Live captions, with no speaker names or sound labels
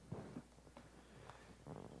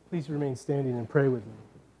Please remain standing and pray with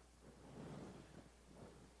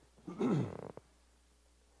me.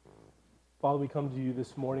 Father, we come to you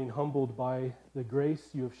this morning humbled by the grace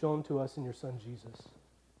you have shown to us in your Son, Jesus.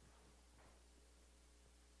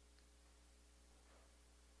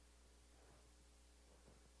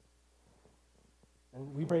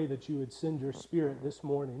 And we pray that you would send your Spirit this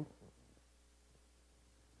morning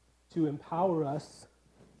to empower us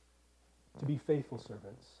to be faithful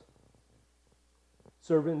servants.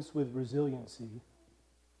 Servants with resiliency.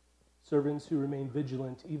 Servants who remain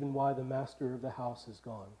vigilant even while the master of the house is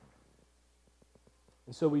gone.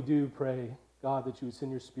 And so we do pray, God, that you would send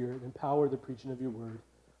your Spirit, empower the preaching of your word,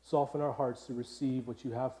 soften our hearts to receive what you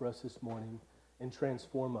have for us this morning, and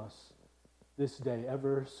transform us this day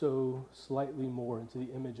ever so slightly more into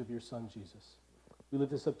the image of your Son, Jesus. We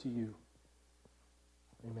lift this up to you.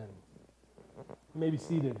 Amen. You may be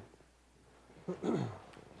seated.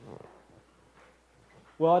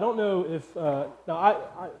 Well, I don't know if,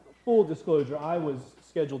 full disclosure, I was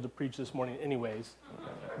scheduled to preach this morning anyways,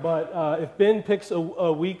 but if Ben picks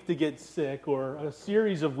a week to get sick, or a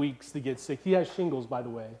series of weeks to get sick, he has shingles, by the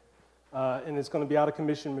way, and it's going to be out of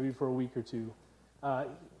commission maybe for a week or two.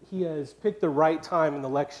 He has picked the right time in the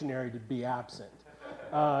lectionary to be absent.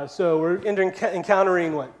 So we're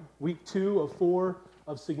encountering, week 2 of 4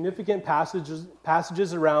 of significant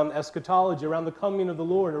passages around eschatology, around the coming of the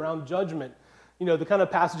Lord, around judgment. You know, the kind of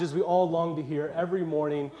passages we all long to hear every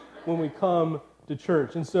morning when we come to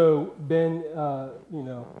church. And so, Ben, the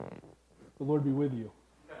Lord be with you.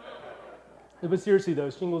 But seriously, though,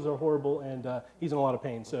 shingles are horrible, and he's in a lot of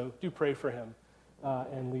pain. So do pray for him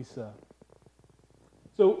and Lisa.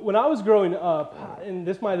 So when I was growing up, and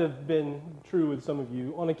this might have been true with some of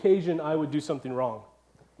you, on occasion I would do something wrong.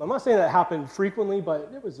 I'm not saying that happened frequently,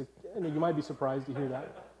 but you might be surprised to hear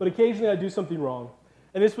that. But occasionally I'd do something wrong.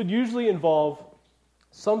 And this would usually involve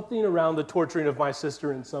something around the torturing of my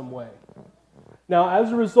sister in some way. Now,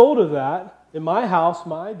 as a result of that, in my house,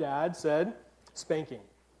 my dad said, spanking.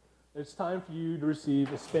 It's time for you to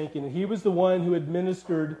receive a spanking. And he was the one who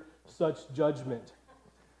administered such judgment.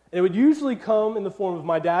 And it would usually come in the form of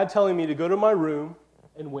my dad telling me to go to my room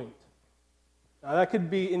and wait. Now, that could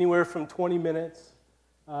be anywhere from 20 minutes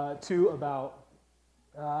to about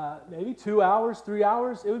maybe 2 hours, 3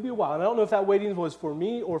 hours. It would be a while. And I don't know if that waiting was for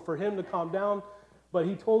me or for him to calm down, but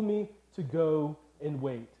he told me to go and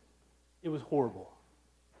wait. It was horrible.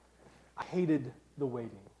 I hated the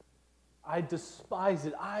waiting. I despised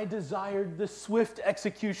it. I desired the swift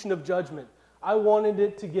execution of judgment. I wanted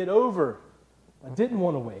it to get over. I didn't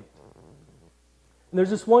want to wait. And there's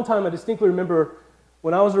this one time I distinctly remember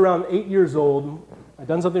when I was around 8 years old, I'd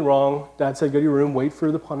done something wrong. Dad said, go to your room, wait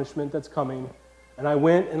for the punishment that's coming. And I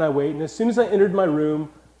went and I waited. And as soon as I entered my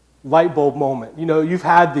room, light bulb moment. You know, you've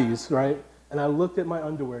had these, right? And I looked at my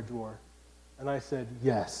underwear drawer and I said,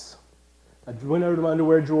 yes. I went over to my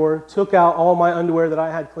underwear drawer, took out all my underwear that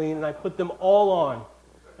I had clean, and I put them all on.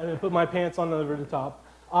 And then put my pants on over the top.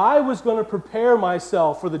 I was going to prepare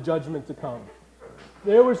myself for the judgment to come.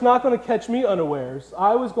 There was not going to catch me unawares.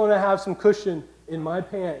 I was going to have some cushion in my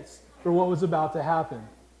pants for what was about to happen.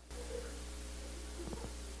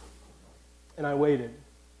 And I waited,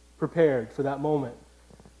 prepared for that moment.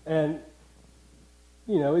 And,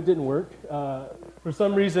 it didn't work. For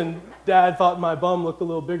some reason, Dad thought my bum looked a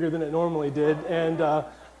little bigger than it normally did, and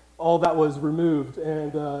all that was removed,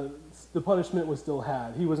 and the punishment was still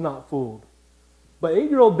had. He was not fooled. But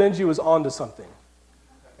 8-year-old Benji was onto something.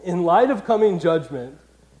 In light of coming judgment,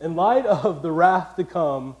 in light of the wrath to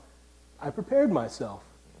come, I prepared myself.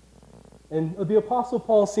 And the Apostle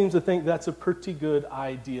Paul seems to think that's a pretty good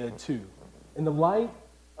idea too. In the light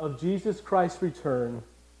of Jesus Christ's return,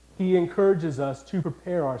 he encourages us to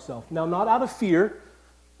prepare ourselves. Now, not out of fear,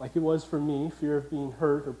 like it was for me, fear of being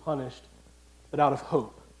hurt or punished, but out of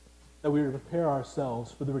hope, that we would prepare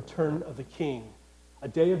ourselves for the return of the King. A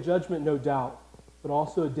day of judgment, no doubt, but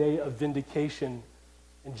also a day of vindication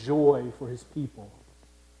and joy for his people.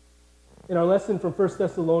 In our lesson from 1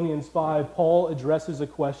 Thessalonians 5, Paul addresses a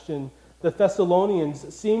question the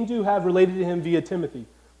Thessalonians seem to have related to him via Timothy.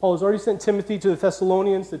 Paul has already sent Timothy to the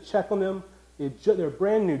Thessalonians to check on them. They're a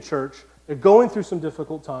brand new church. They're going through some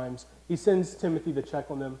difficult times. He sends Timothy to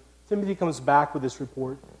check on them. Timothy comes back with this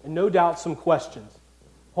report, and no doubt some questions.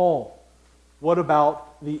 Paul, what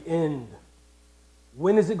about the end?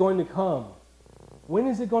 When is it going to come? When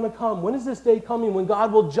is it going to come? When is this day coming when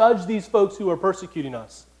God will judge these folks who are persecuting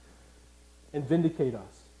us and vindicate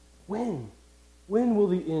us? When? When will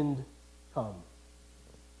the end come?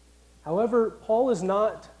 However, Paul is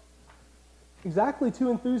not exactly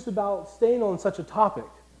too enthused about staying on such a topic,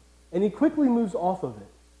 and he quickly moves off of it.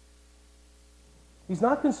 He's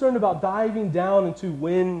not concerned about diving down into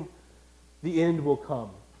when the end will come.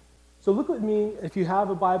 So look with me, if you have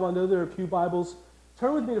a Bible, I know there are a few Bibles,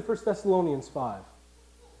 turn with me to 1 Thessalonians 5.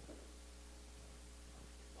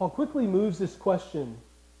 Paul quickly moves this question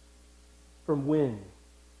from when.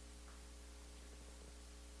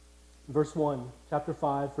 Verse 1, chapter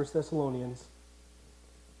 5, 1 Thessalonians.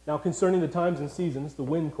 Now concerning the times and seasons, the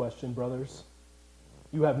when question, brothers,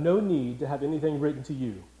 you have no need to have anything written to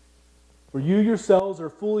you. For you yourselves are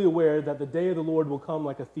fully aware that the day of the Lord will come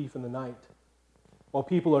like a thief in the night. While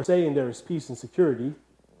people are saying there is peace and security,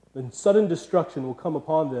 then sudden destruction will come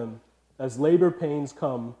upon them as labor pains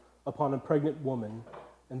come upon a pregnant woman,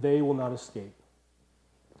 and they will not escape.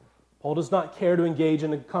 Paul does not care to engage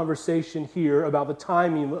in a conversation here about the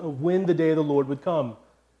timing of when the day of the Lord would come.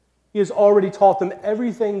 He has already taught them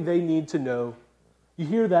everything they need to know. You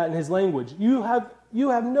hear that in his language. You have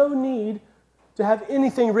no need to have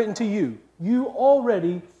anything written to you. You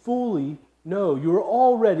already fully know. You are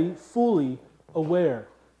already fully aware.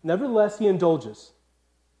 Nevertheless, he indulges.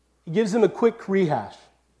 He gives them a quick rehash.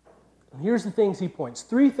 And here's the things he points.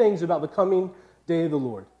 3 things about the coming day of the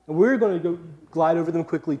Lord. And we're going to glide over them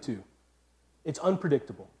quickly too. It's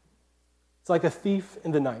unpredictable. It's like a thief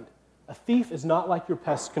in the night. A thief is not like your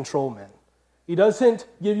pest control man. He doesn't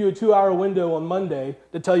give you a 2-hour window on Monday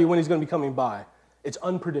to tell you when he's going to be coming by. It's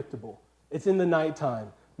unpredictable. It's in the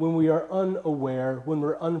nighttime, when we are unaware, when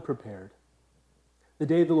we're unprepared. The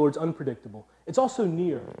day of the Lord's unpredictable. It's also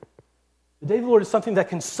near. The day of the Lord is something that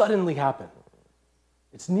can suddenly happen.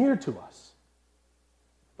 It's near to us.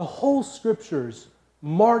 The whole Scriptures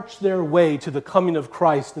march their way to the coming of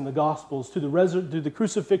Christ in the Gospels, to the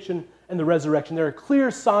crucifixion and the resurrection. There are clear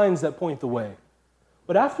signs that point the way.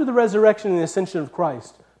 But after the resurrection and the ascension of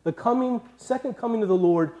Christ, the second coming of the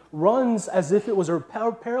Lord runs as if it was a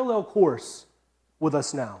parallel course with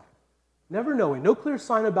us now. Never knowing, no clear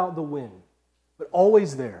sign about the when, but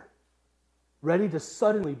always there, ready to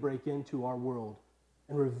suddenly break into our world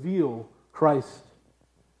and reveal Christ.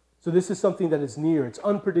 So this is something that is near. It's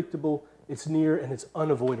unpredictable, it's near, and it's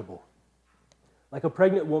unavoidable. Like a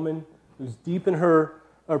pregnant woman who's deep in her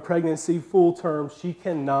pregnancy, full term, she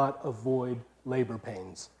cannot avoid labor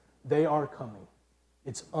pains. They are coming.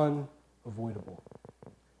 It's unavoidable.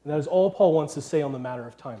 And that is all Paul wants to say on the matter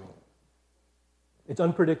of timing. It's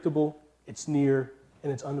unpredictable, it's near,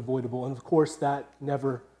 and it's unavoidable. And of course, that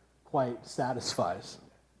never quite satisfies.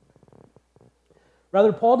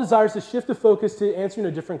 Rather, Paul desires to shift the focus to answering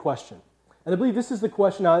a different question. And I believe this is the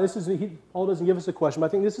question. Now, Paul doesn't give us a question, but I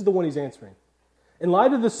think this is the one he's answering. In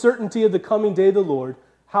light of the certainty of the coming day of the Lord,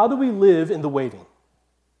 how do we live in the waiting?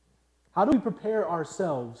 How do we prepare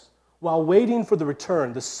ourselves while waiting for the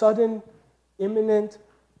return, the sudden, imminent,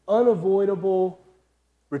 unavoidable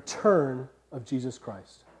return of Jesus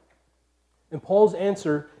Christ? And Paul's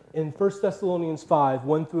answer in 1 Thessalonians 5,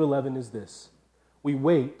 1 through 11 is this. We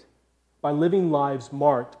wait by living lives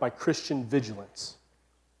marked by Christian vigilance.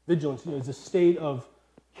 Vigilance is a state of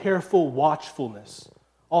careful watchfulness.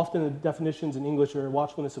 Often the definitions in English are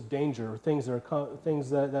watchfulness of danger, or things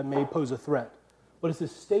that may pose a threat. But it's a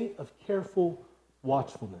state of careful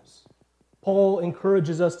watchfulness. Paul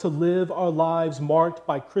encourages us to live our lives marked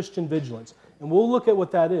by Christian vigilance. And we'll look at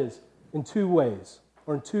what that is in 2 ways,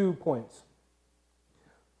 or in 2 points.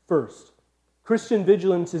 First, Christian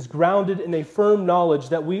vigilance is grounded in a firm knowledge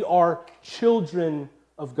that we are children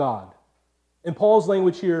of God. In Paul's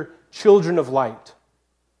language here, children of light,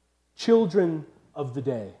 children of the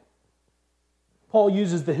day. Paul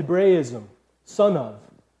uses the Hebraism, son of,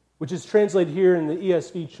 which is translated here in the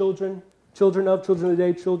ESV, children of the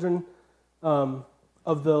day, children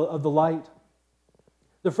of the light.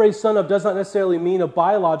 The phrase son of does not necessarily mean a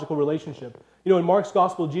biological relationship. You know, in Mark's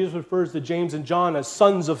gospel, Jesus refers to James and John as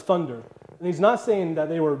sons of thunder. And he's not saying that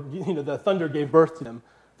the thunder gave birth to them.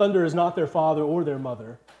 Thunder is not their father or their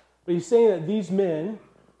mother. But he's saying that these men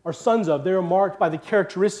are sons of, they are marked by the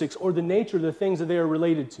characteristics or the nature of the things that they are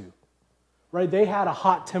related to. Right? They had a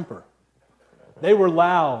hot temper. They were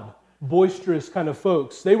loud, boisterous kind of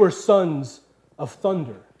folks. They were sons of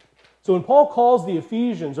thunder. So when Paul calls the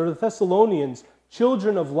Ephesians or the Thessalonians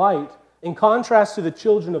children of light, in contrast to the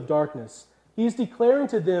children of darkness, he's declaring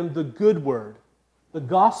to them the good word, the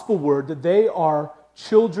gospel word, that they are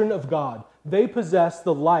children of God. They possess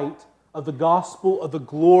the light of the gospel of the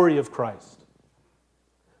glory of Christ.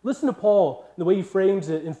 Listen to Paul, the way he frames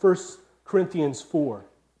it in 1 Corinthians 4.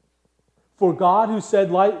 For God, who said,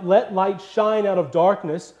 let light shine out of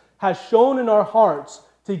darkness, has shone in our hearts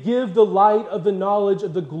to give the light of the knowledge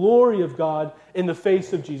of the glory of God in the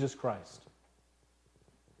face of Jesus Christ.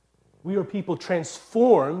 We are people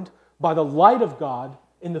transformed by the light of God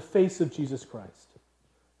in the face of Jesus Christ.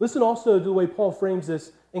 Listen also to the way Paul frames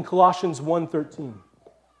this in Colossians 1:13.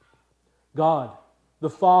 God, the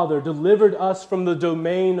Father, delivered us from the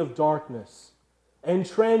domain of darkness and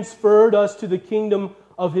transferred us to the kingdom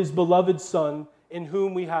of His beloved Son, in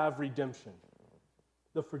whom we have redemption,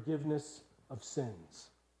 the forgiveness of sins.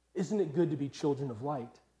 Isn't it good to be children of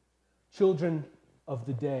light, children of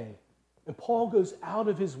the day? And Paul goes out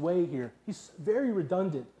of his way here. He's very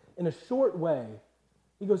redundant. In a short way,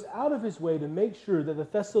 he goes out of his way to make sure that the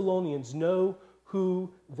Thessalonians know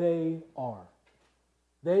who they are.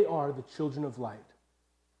 They are the children of light.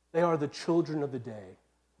 They are the children of the day.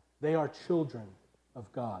 They are children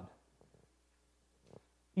of God.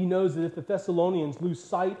 He knows that if the Thessalonians lose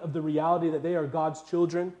sight of the reality that they are God's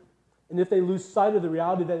children, and if they lose sight of the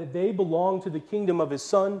reality that they belong to the kingdom of His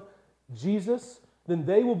Son, Jesus, then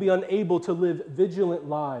they will be unable to live vigilant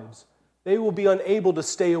lives. They will be unable to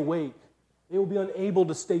stay awake. They will be unable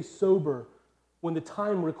to stay sober when the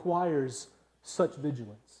time requires such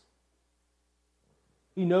vigilance.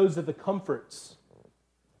 He knows that the comforts,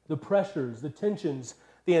 the pressures, the tensions,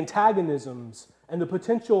 the antagonisms, and the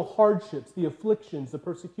potential hardships, the afflictions, the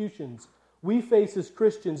persecutions we face as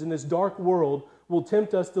Christians in this dark world will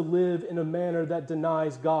tempt us to live in a manner that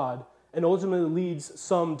denies God and ultimately leads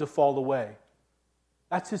some to fall away.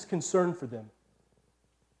 That's his concern for them.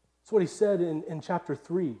 That's what he said in chapter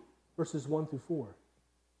 3, verses 1 through 4.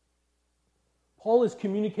 Paul is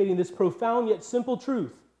communicating this profound yet simple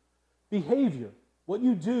truth. Behavior, what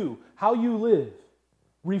you do, how you live,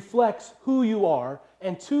 reflects who you are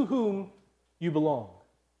and to whom you belong.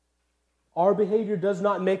 Our behavior does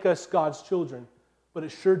not make us God's children, but it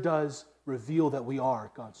sure does reveal that we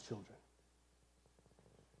are God's children.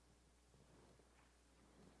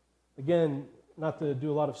 Again, not to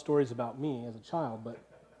do a lot of stories about me as a child, but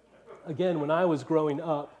again, when I was growing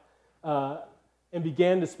up and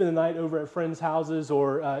began to spend the night over at friends' houses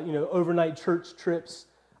or overnight church trips,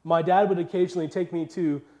 my dad would occasionally take me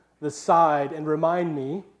to the side and remind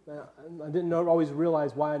me, I didn't always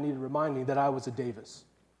realize why I needed to remind me, that I was a Davis.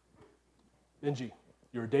 Benji,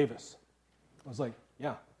 you're a Davis. I was like,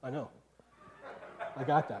 yeah, I know. I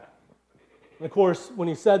got that. And of course, when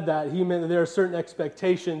he said that, he meant that there are certain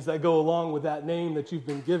expectations that go along with that name that you've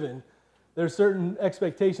been given. There are certain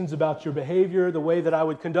expectations about your behavior, the way that I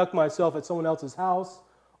would conduct myself at someone else's house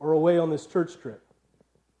or away on this church trip.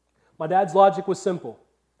 My dad's logic was simple.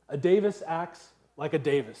 A Davis acts like a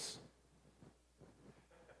Davis.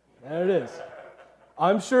 There it is.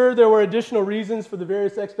 I'm sure there were additional reasons for the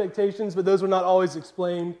various expectations, but those were not always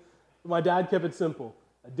explained. But my dad kept it simple.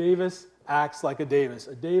 A Davis acts like a Davis.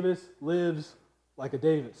 A Davis lives like a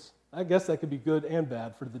Davis. I guess that could be good and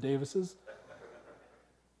bad for the Davises.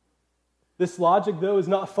 This logic, though, is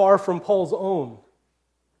not far from Paul's own.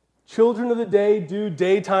 Children of the day do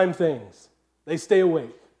daytime things. They stay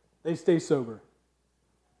awake. They stay sober.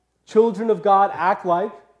 Children of God act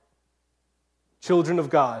like children of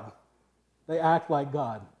God. They act like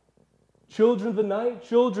God. Children of the night,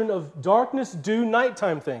 children of darkness do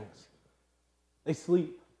nighttime things. They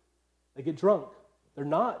sleep. They get drunk. They're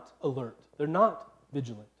not alert. They're not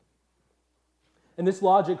vigilant. And this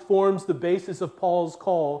logic forms the basis of Paul's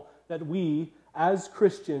call that we, as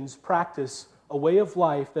Christians, practice a way of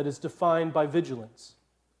life that is defined by vigilance.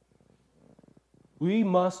 We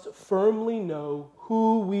must firmly know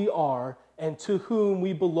who we are and to whom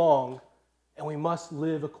we belong, and we must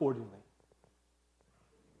live accordingly.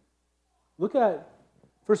 Look at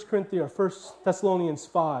 1 Thessalonians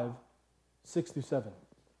 5, 6 through 7.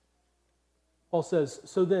 Paul says,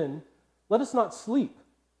 "So then, let us not sleep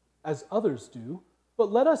as others do,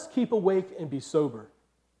 but let us keep awake and be sober.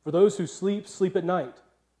 For those who sleep, sleep at night,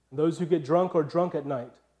 and those who get drunk are drunk at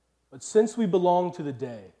night. But since we belong to the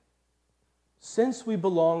day,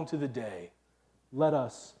 let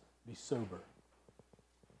us be sober."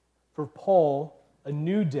 For Paul, a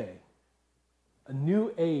new day, a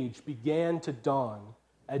new age began to dawn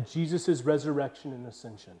at Jesus' resurrection and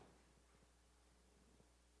ascension.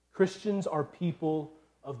 Christians are people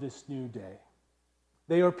of this new day.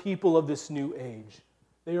 They are people of this new age.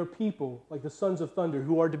 They are people, like the sons of thunder,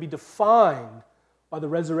 who are to be defined by the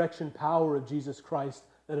resurrection power of Jesus Christ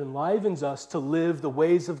that enlivens us to live the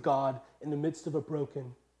ways of God in the midst of a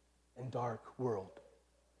broken and dark world.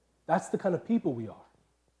 That's the kind of people we are.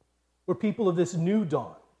 We're people of this new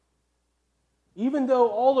dawn. Even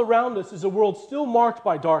though all around us is a world still marked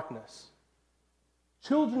by darkness,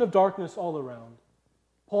 children of darkness all around,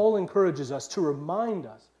 Paul encourages us to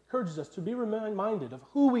be reminded of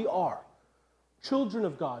who we are. Children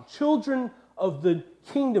of God, children of the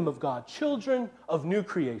kingdom of God, children of new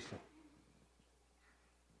creation.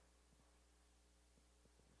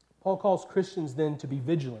 Paul calls Christians then to be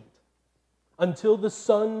vigilant until the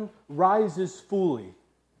sun rises fully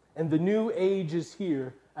and the new age is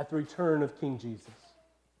here at the return of King Jesus.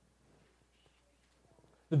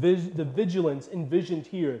 The vigilance envisioned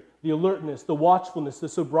here, the alertness, the watchfulness, the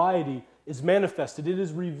sobriety is manifested. It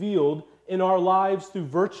is revealed in our lives through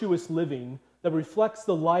virtuous living that reflects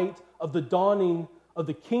the light of the dawning of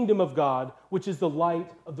the kingdom of God, which is the light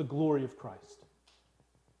of the glory of Christ.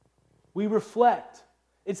 We reflect.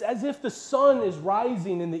 It's as if the sun is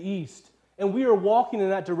rising in the east and we are walking in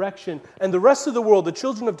that direction, and the rest of the world, the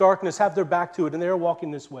children of darkness, have their back to it and they are walking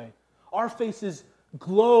this way. Our faces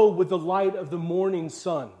glow with the light of the morning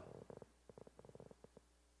sun.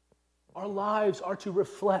 Our lives are to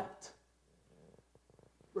reflect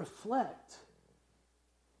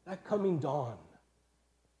that coming dawn,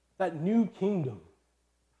 that new kingdom,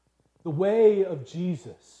 the way of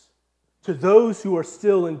Jesus to those who are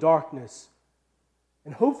still in darkness.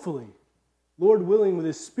 And hopefully, Lord willing, with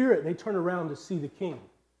His Spirit, they turn around to see the King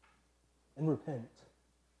and repent.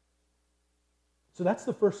 So that's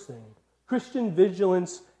the first thing. Christian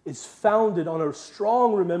vigilance is founded on a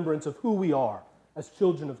strong remembrance of who we are as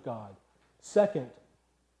children of God. Second,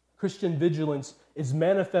 Christian vigilance is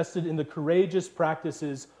manifested in the courageous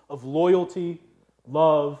practices of loyalty,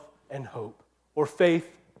 love, and hope, or faith,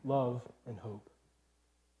 love, and hope.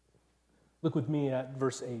 Look with me at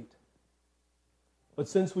verse 8. But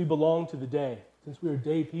since we belong to the day, since we are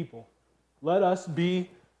day people, let us be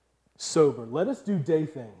sober. Let us do day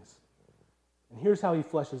things. And here's how he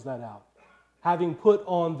fleshes that out. Having put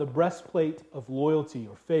on the breastplate of loyalty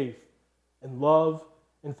or faith and love,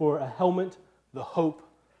 and for a helmet, the hope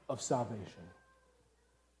of salvation.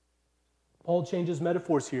 Paul changes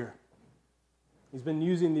metaphors here. He's been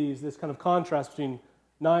using this kind of contrast between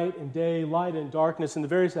night and day, light and darkness, and the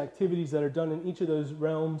various activities that are done in each of those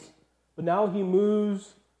realms. But now he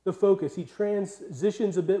moves the focus. He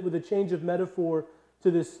transitions a bit with a change of metaphor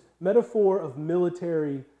to this metaphor of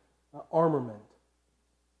military armament.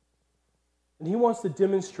 And he wants to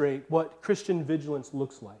demonstrate what Christian vigilance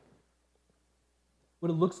looks like, what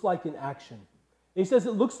it looks like in action. And he says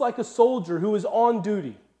it looks like a soldier who is on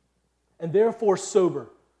duty and therefore sober.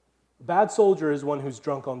 A bad soldier is one who's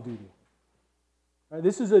drunk on duty. Right,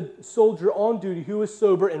 this is a soldier on duty who is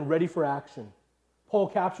sober and ready for action. Paul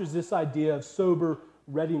captures this idea of sober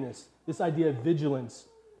readiness, this idea of vigilance,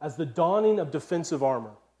 as the donning of defensive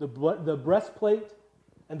armor, the breastplate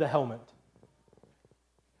and the helmet.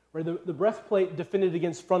 Right, the breastplate defended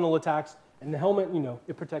against frontal attacks, and the helmet,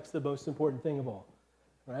 it protects the most important thing of all,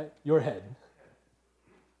 right? Your head.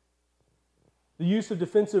 The use of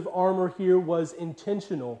defensive armor here was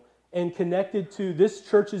intentional and connected to this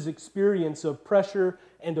church's experience of pressure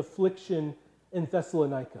and affliction in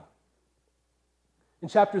Thessalonica. In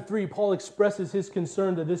chapter 3, Paul expresses his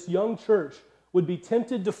concern that this young church would be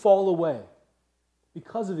tempted to fall away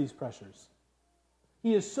because of these pressures.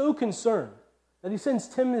 He is so concerned that he sends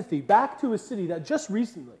Timothy back to a city that just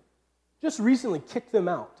recently kicked them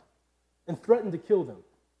out and threatened to kill them.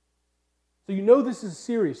 So this is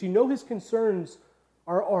serious. His concerns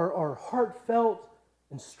are heartfelt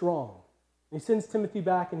and strong. And he sends Timothy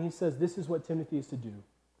back and he says this is what Timothy is to do: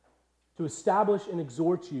 to establish and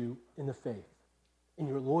exhort you in the faith, in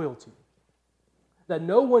your loyalty, that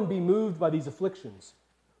no one be moved by these afflictions.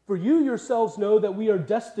 For you yourselves know that we are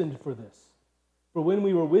destined for this. For when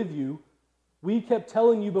we were with you, we kept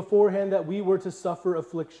telling you beforehand that we were to suffer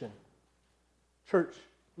affliction. Church,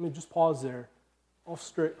 let me just pause there, off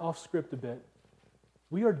script a bit.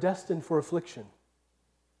 We are destined for affliction.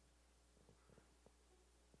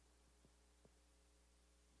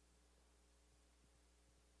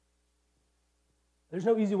 There's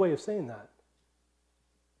no easy way of saying that.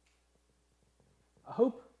 I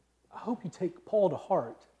hope you take Paul to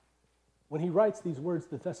heart when he writes these words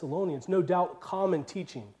to the Thessalonians, no doubt common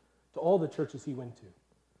teaching to all the churches he went to.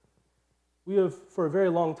 We have, for a very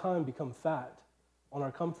long time, become fat on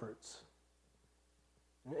our comforts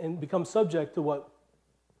and become subject to what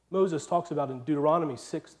Moses talks about in Deuteronomy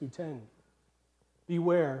 6 through 10.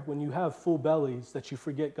 Beware when you have full bellies that you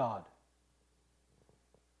forget God.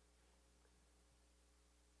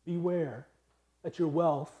 Beware that your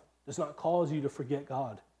wealth does not cause you to forget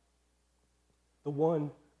God, the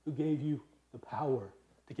one who gave you the power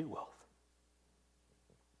to get wealth.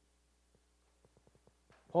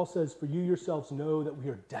 Paul says, for you yourselves know that we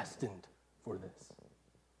are destined for this.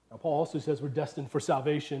 Now, Paul also says we're destined for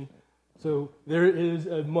salvation, so there is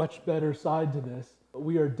a much better side to this. But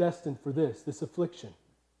we are destined for this affliction.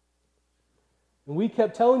 And we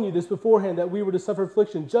kept telling you this beforehand, that we were to suffer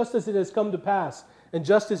affliction, just as it has come to pass. And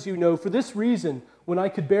just as you know, for this reason, when I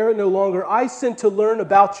could bear it no longer, I sent to learn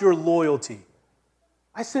about your loyalty.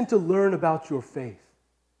 I sent to learn about your faith,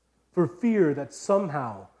 for fear that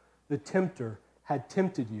somehow the tempter had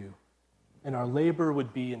tempted you, and our labor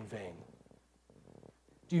would be in vain.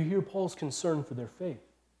 Do you hear Paul's concern for their faith?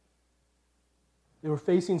 They were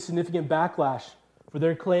facing significant backlash for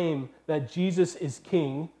their claim that Jesus is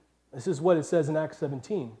king. This is what it says in Acts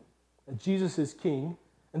 17, that Jesus is king,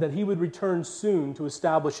 and that he would return soon to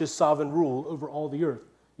establish his sovereign rule over all the earth.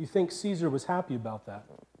 You think Caesar was happy about that?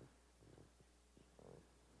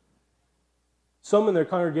 Some in their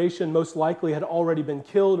congregation most likely had already been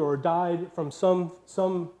killed or died from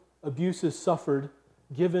some abuses suffered,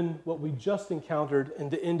 given what we just encountered in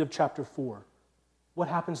the end of chapter 4. What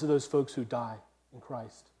happens to those folks who die in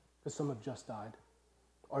Christ? Because some have just died.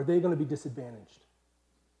 Are they going to be disadvantaged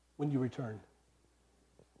when you return?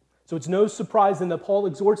 So it's no surprise then that Paul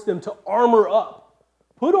exhorts them to armor up.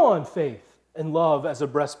 Put on faith and love as a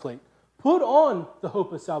breastplate. Put on the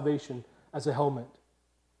hope of salvation as a helmet.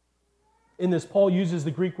 In this, Paul uses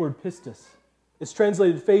the Greek word pistis. It's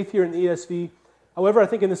translated faith here in the ESV. However, I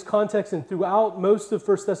think in this context and throughout most of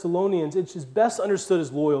 1 Thessalonians, it's just best understood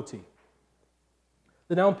as loyalty.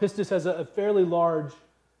 The noun pistis has a fairly large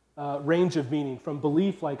range of meaning, from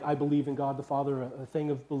belief, like I believe in God the Father, a thing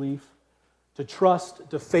of belief, to trust,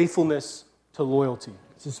 to faithfulness, to loyalty.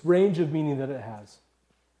 It's this range of meaning that it has.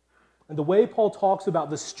 And the way Paul talks about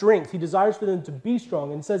the strength, he desires for them to be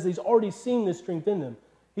strong, and says he's already seen this strength in them.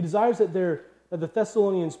 He desires that the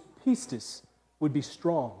Thessalonians' pistis would be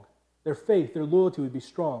strong. Their faith, their loyalty would be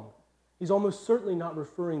strong. He's almost certainly not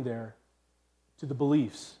referring there to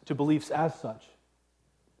beliefs as such.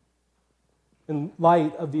 In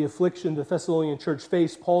light of the affliction the Thessalonian church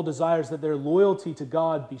faced, Paul desires that their loyalty to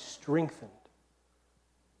God be strengthened.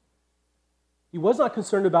 He was not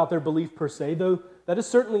concerned about their belief per se, though that is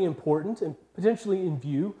certainly important and potentially in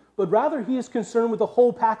view, but rather he is concerned with the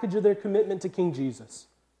whole package of their commitment to King Jesus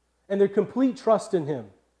and their complete trust in him.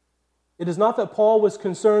 It is not that Paul was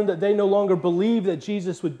concerned that they no longer believe that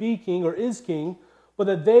Jesus would be king or is king, but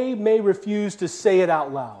that they may refuse to say it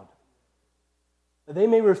out loud. That they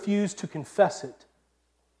may refuse to confess it.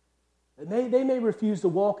 That they may refuse to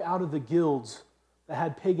walk out of the guilds that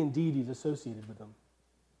had pagan deities associated with them.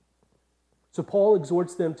 So Paul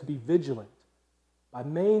exhorts them to be vigilant by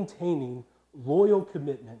maintaining loyal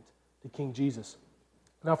commitment to King Jesus.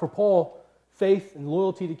 Now for Paul, faith and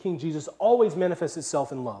loyalty to King Jesus always manifests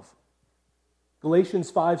itself in love.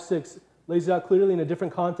 Galatians 5:6 lays it out clearly in a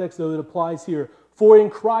different context, though it applies here. For in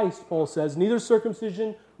Christ, Paul says, neither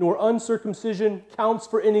circumcision nor uncircumcision counts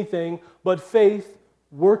for anything, but faith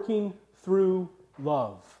working through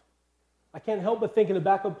love. I can't help but think in the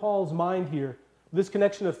back of Paul's mind here, this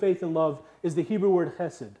connection of faith and love is the Hebrew word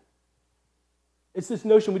chesed. It's this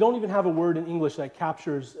notion, we don't even have a word in English that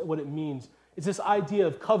captures what it means. It's this idea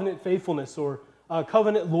of covenant faithfulness or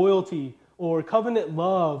covenant loyalty or covenant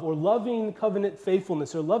love or loving covenant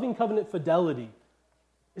faithfulness or loving covenant fidelity.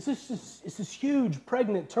 It's this huge,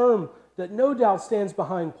 pregnant term that no doubt stands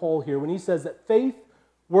behind Paul here when he says that faith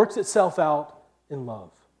works itself out in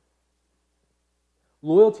love.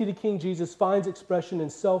 Loyalty to King Jesus finds expression in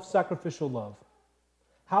self-sacrificial love.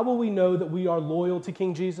 How will we know that we are loyal to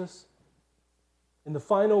King Jesus? In the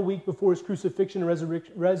final week before his crucifixion and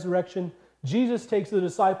resurrection, Jesus takes the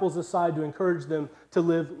disciples aside to encourage them to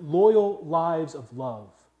live loyal lives of love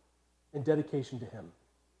and dedication to him.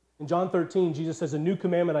 In John 13, Jesus says, "A new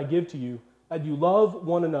commandment I give to you, that you love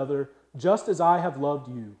one another just as I have loved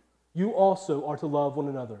you. You also are to love one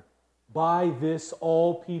another. By this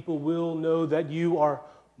all people will know that you are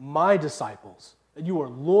my disciples, that you are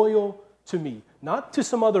loyal to me." Not to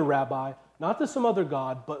some other rabbi, not to some other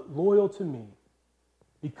God, but loyal to me,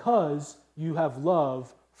 because you have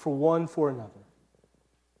love for another.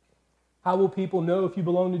 How will people know if you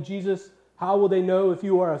belong to Jesus? How will they know if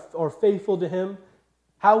you are faithful to him?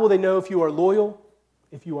 How will they know if you are loyal?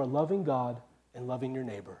 If you are loving God and loving your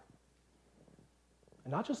neighbor.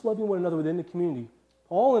 And not just loving one another within the community.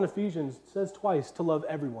 Paul in Ephesians says twice to love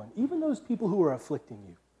everyone, even those people who are afflicting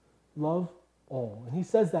you. Love all. And he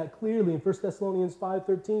says that clearly in 1 Thessalonians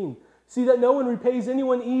 5:13. See that no one repays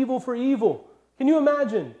anyone evil for evil. Can you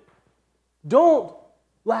imagine? Don't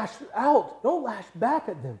lash out. Don't lash back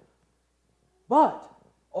at them. But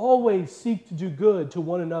always seek to do good to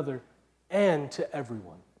one another and to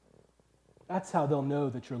everyone. That's how they'll know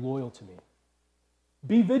that you're loyal to me.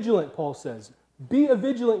 Be vigilant, Paul says. Be a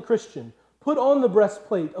vigilant Christian. Put on the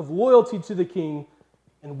breastplate of loyalty to the King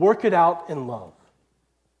and work it out in love.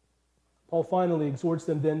 Paul finally exhorts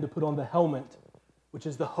them then to put on the helmet, which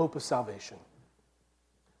is the hope of salvation.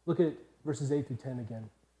 Look at verses 8 through 10 again.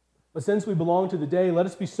 But since we belong to the day, let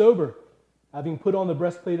us be sober, having put on the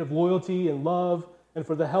breastplate of loyalty and love, and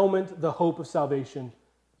for the helmet, the hope of salvation.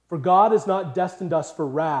 For God has not destined us for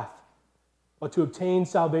wrath, but to obtain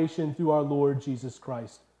salvation through our Lord Jesus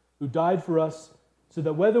Christ, who died for us, so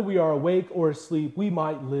that whether we are awake or asleep, we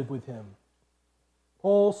might live with him.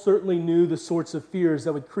 Paul certainly knew the sorts of fears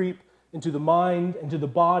that would creep into the mind and to the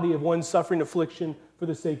body of one suffering affliction for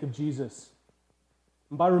the sake of Jesus.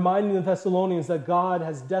 And by reminding the Thessalonians that God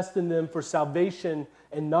has destined them for salvation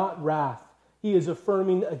and not wrath, he is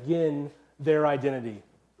affirming again their identity,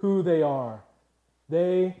 who they are.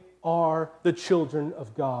 They are the children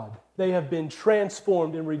of God. They have been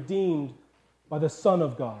transformed and redeemed by the Son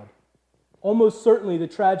of God. Almost certainly the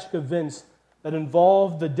tragic events that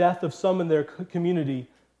involved the death of some in their community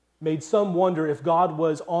made some wonder if God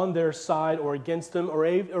was on their side or against them, or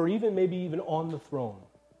even maybe even on the throne.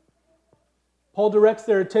 Paul directs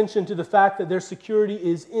their attention to the fact that their security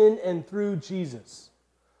is in and through Jesus,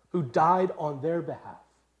 who died on their behalf.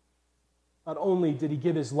 Not only did he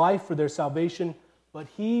give his life for their salvation, but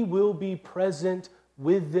he will be present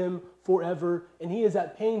with them forever, and he is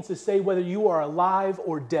at pains to say whether you are alive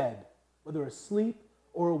or dead, whether asleep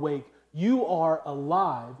or awake, you are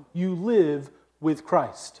alive, you live with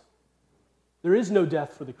Christ. There is no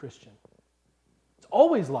death for the Christian. It's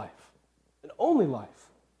always life, and only life.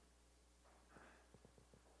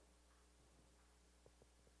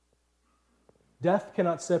 Death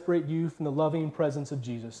cannot separate you from the loving presence of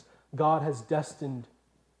Jesus. God has destined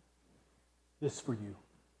this for you.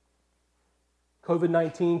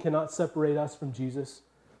 COVID-19 cannot separate us from Jesus.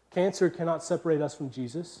 Cancer cannot separate us from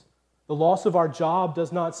Jesus. The loss of our job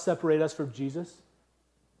does not separate us from Jesus.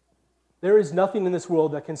 There is nothing in this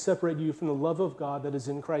world that can separate you from the love of God that is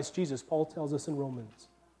in Christ Jesus, Paul tells us in Romans.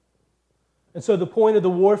 And so the point of the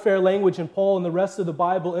warfare language in Paul and the rest of the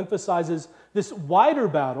Bible emphasizes this wider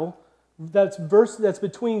battle that's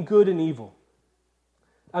between good and evil.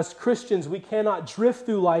 As Christians, we cannot drift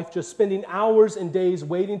through life just spending hours and days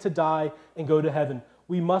waiting to die and go to heaven.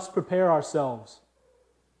 We must prepare ourselves.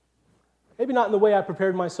 Maybe not in the way I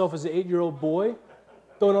prepared myself as an 8-year-old boy,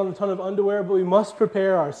 throwing on a ton of underwear, but we must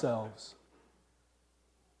prepare ourselves.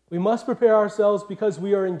 We must prepare ourselves because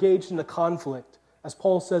we are engaged in a conflict, as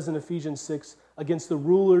Paul says in Ephesians 6, against the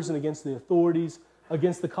rulers and against the authorities,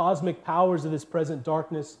 against the cosmic powers of this present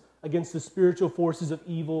darkness, against the spiritual forces of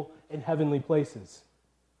evil in heavenly places.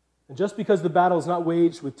 And just because the battle is not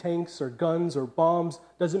waged with tanks or guns or bombs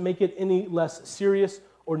doesn't make it any less serious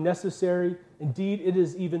or necessary. Indeed, it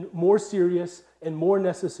is even more serious and more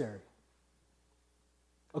necessary.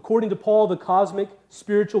 According to Paul, the cosmic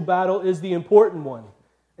spiritual battle is the important one,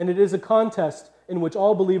 and it is a contest in which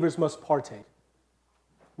all believers must partake.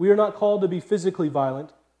 We are not called to be physically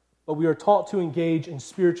violent, but we are taught to engage in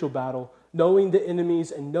spiritual battle, knowing the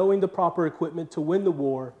enemies and knowing the proper equipment to win the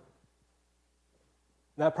war.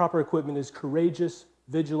 That proper equipment is courageous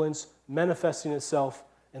vigilance manifesting itself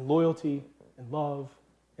in loyalty and love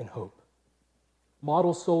and hope.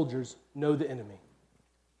 Model soldiers know the enemy.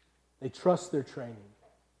 They trust their training.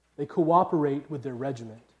 They cooperate with their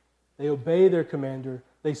regiment. They obey their commander.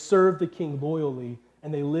 They serve the king loyally,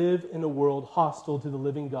 and they live in a world hostile to the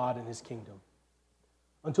living God and his kingdom.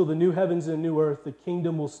 Until the new heavens and new earth, the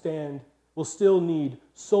kingdom will still need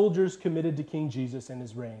soldiers committed to King Jesus and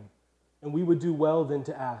his reign. And we would do well then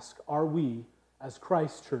to ask, are we, as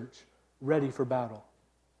Christ's church, ready for battle?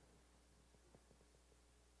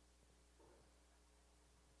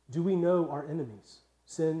 Do we know our enemies?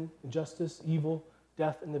 Sin, injustice, evil,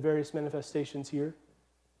 death, and the various manifestations here?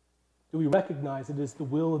 Do we recognize it is the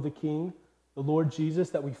will of the King, the Lord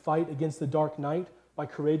Jesus, that we fight against the dark night by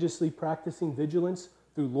courageously practicing vigilance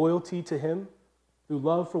through loyalty to him, through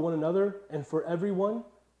love for one another and for everyone,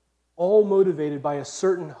 all motivated by a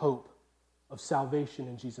certain hope of salvation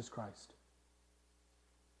in Jesus Christ?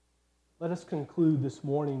 Let us conclude this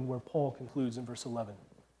morning where Paul concludes in verse 11.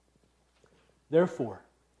 Therefore,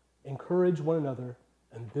 encourage one another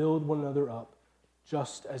and build one another up,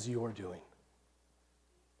 just as you are doing.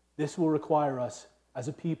 This will require us as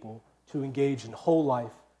a people to engage in whole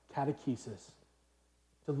life catechesis,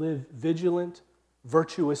 to live vigilant,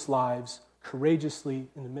 virtuous lives courageously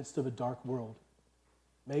in the midst of a dark world.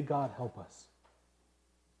 May God help us.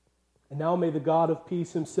 And now may the God of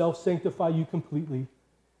peace himself sanctify you completely,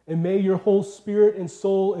 and may your whole spirit and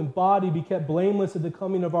soul and body be kept blameless at the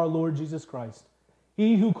coming of our Lord Jesus Christ.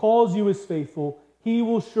 He who calls you is faithful. He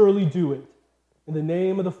will surely do it. In the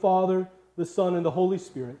name of the Father, the Son, and the Holy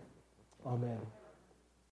Spirit. Amen.